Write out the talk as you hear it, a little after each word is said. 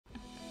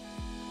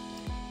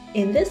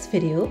In this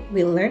video,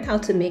 we'll learn how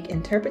to make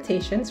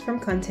interpretations from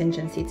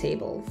contingency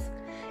tables.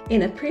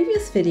 In a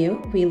previous video,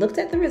 we looked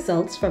at the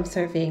results from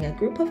surveying a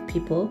group of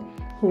people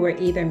who were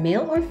either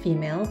male or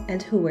female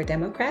and who were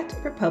Democrat,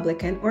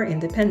 Republican, or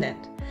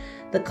Independent.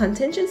 The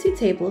contingency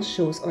table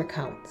shows or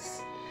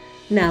counts.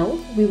 Now,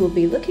 we will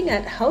be looking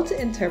at how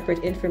to interpret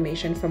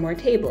information from our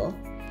table.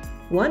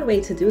 One way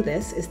to do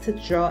this is to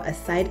draw a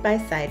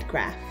side-by-side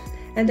graph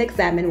and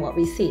examine what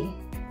we see.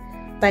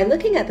 By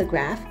looking at the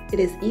graph, it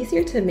is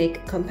easier to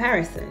make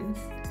comparisons.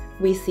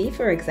 We see,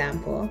 for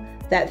example,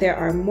 that there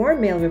are more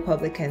male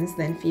Republicans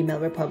than female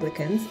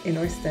Republicans in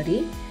our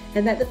study,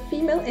 and that the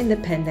female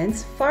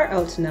independents far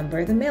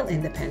outnumber the male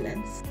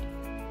independents.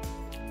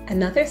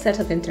 Another set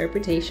of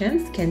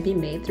interpretations can be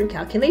made through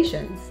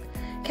calculations.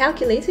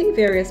 Calculating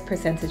various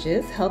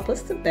percentages help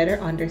us to better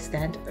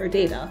understand our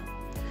data.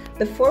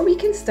 Before we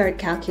can start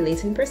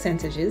calculating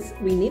percentages,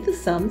 we need the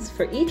sums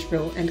for each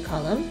row and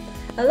column,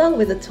 along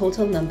with the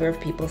total number of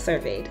people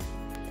surveyed.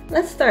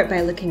 Let's start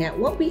by looking at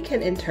what we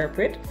can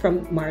interpret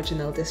from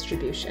marginal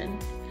distribution.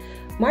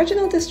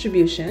 Marginal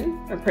distribution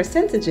are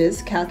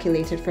percentages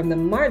calculated from the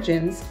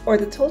margins or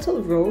the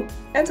total row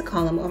and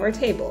column of our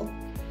table.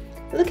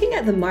 Looking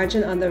at the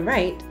margin on the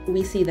right,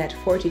 we see that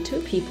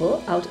 42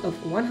 people out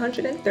of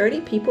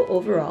 130 people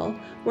overall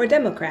were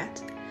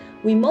Democrat.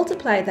 We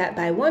multiply that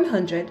by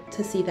 100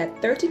 to see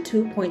that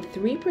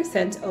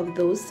 32.3% of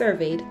those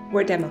surveyed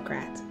were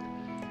Democrat.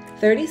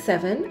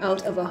 37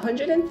 out of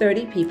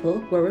 130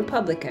 people were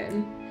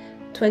Republican.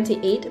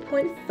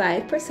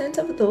 28.5%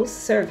 of those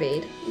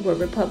surveyed were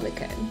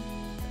Republican.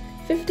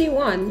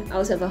 51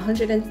 out of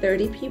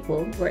 130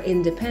 people were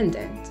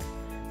Independent.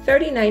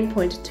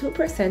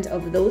 39.2%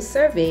 of those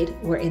surveyed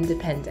were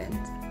Independent.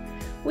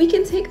 We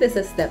can take this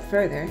a step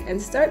further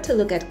and start to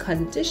look at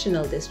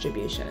conditional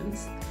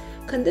distributions.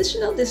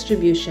 Conditional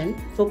distribution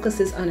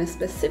focuses on a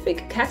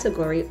specific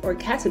category or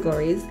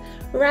categories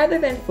rather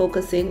than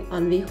focusing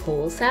on the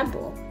whole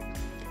sample.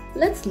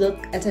 Let's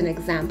look at an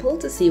example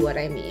to see what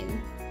I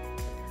mean.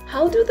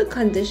 How do the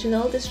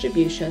conditional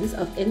distributions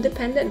of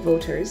independent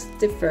voters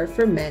differ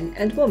for men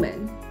and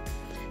women?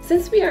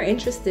 Since we are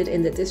interested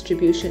in the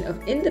distribution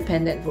of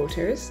independent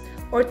voters,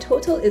 our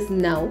total is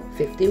now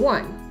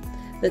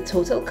 51, the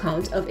total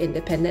count of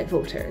independent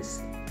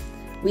voters.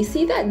 We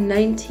see that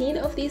 19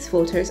 of these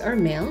voters are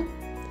male,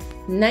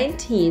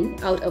 19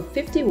 out of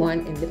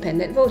 51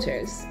 independent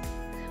voters.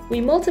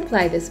 We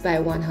multiply this by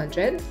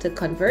 100 to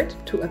convert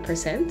to a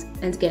percent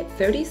and get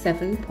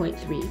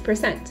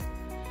 37.3%.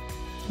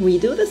 We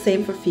do the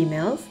same for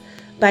females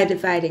by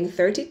dividing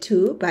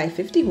 32 by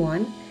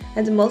 51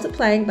 and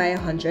multiplying by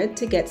 100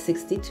 to get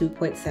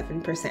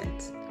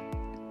 62.7%.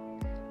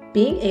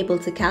 Being able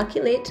to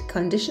calculate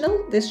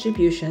conditional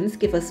distributions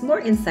give us more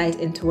insight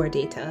into our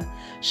data,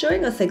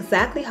 showing us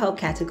exactly how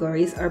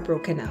categories are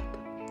broken up.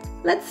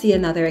 Let's see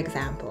another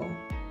example.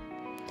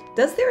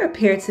 Does there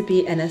appear to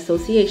be an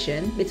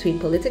association between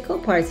political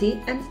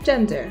party and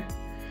gender?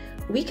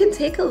 We can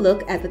take a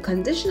look at the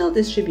conditional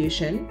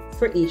distribution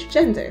for each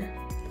gender.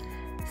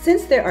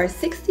 Since there are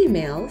 60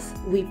 males,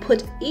 we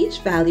put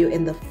each value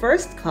in the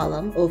first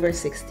column over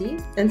 60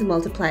 and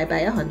multiply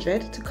by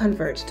 100 to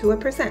convert to a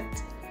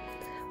percent.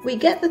 We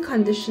get the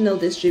conditional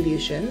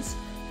distributions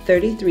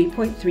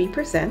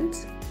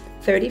 33.3%,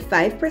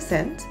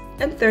 35%,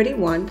 and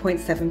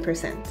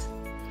 31.7%.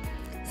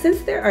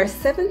 Since there are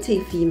 70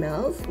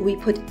 females, we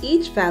put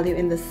each value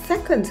in the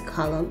second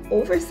column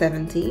over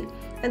 70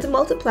 and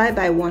multiply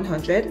by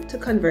 100 to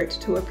convert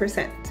to a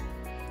percent.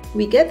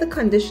 We get the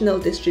conditional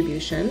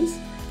distributions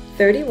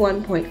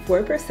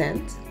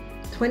 31.4%,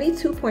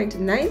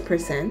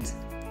 22.9%,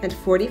 and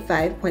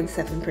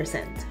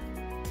 45.7%.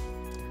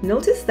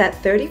 Notice that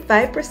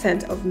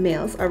 35% of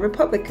males are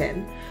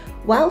Republican,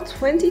 while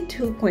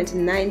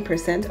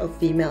 22.9% of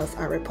females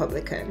are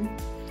Republican.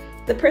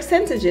 The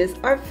percentages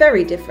are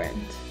very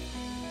different.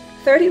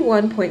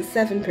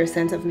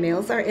 31.7% of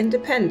males are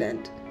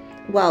independent,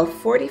 while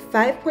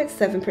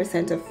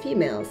 45.7% of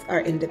females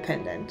are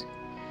independent.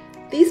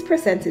 These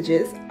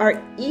percentages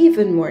are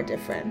even more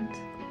different.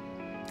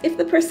 If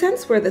the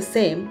percents were the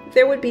same,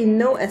 there would be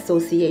no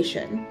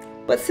association.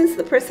 But since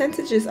the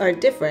percentages are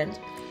different,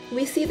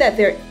 we see that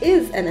there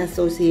is an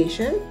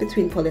association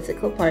between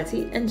political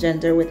party and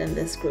gender within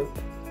this group.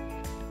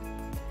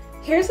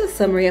 Here's a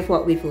summary of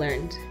what we've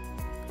learned.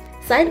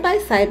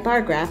 Side-by-side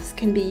bar graphs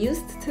can be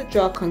used to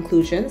draw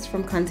conclusions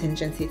from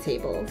contingency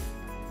tables.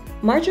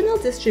 Marginal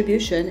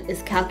distribution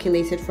is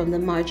calculated from the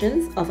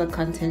margins of a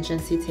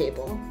contingency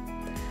table.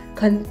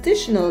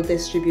 Conditional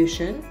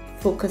distribution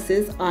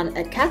focuses on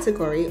a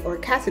category or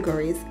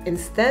categories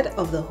instead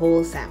of the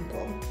whole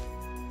sample.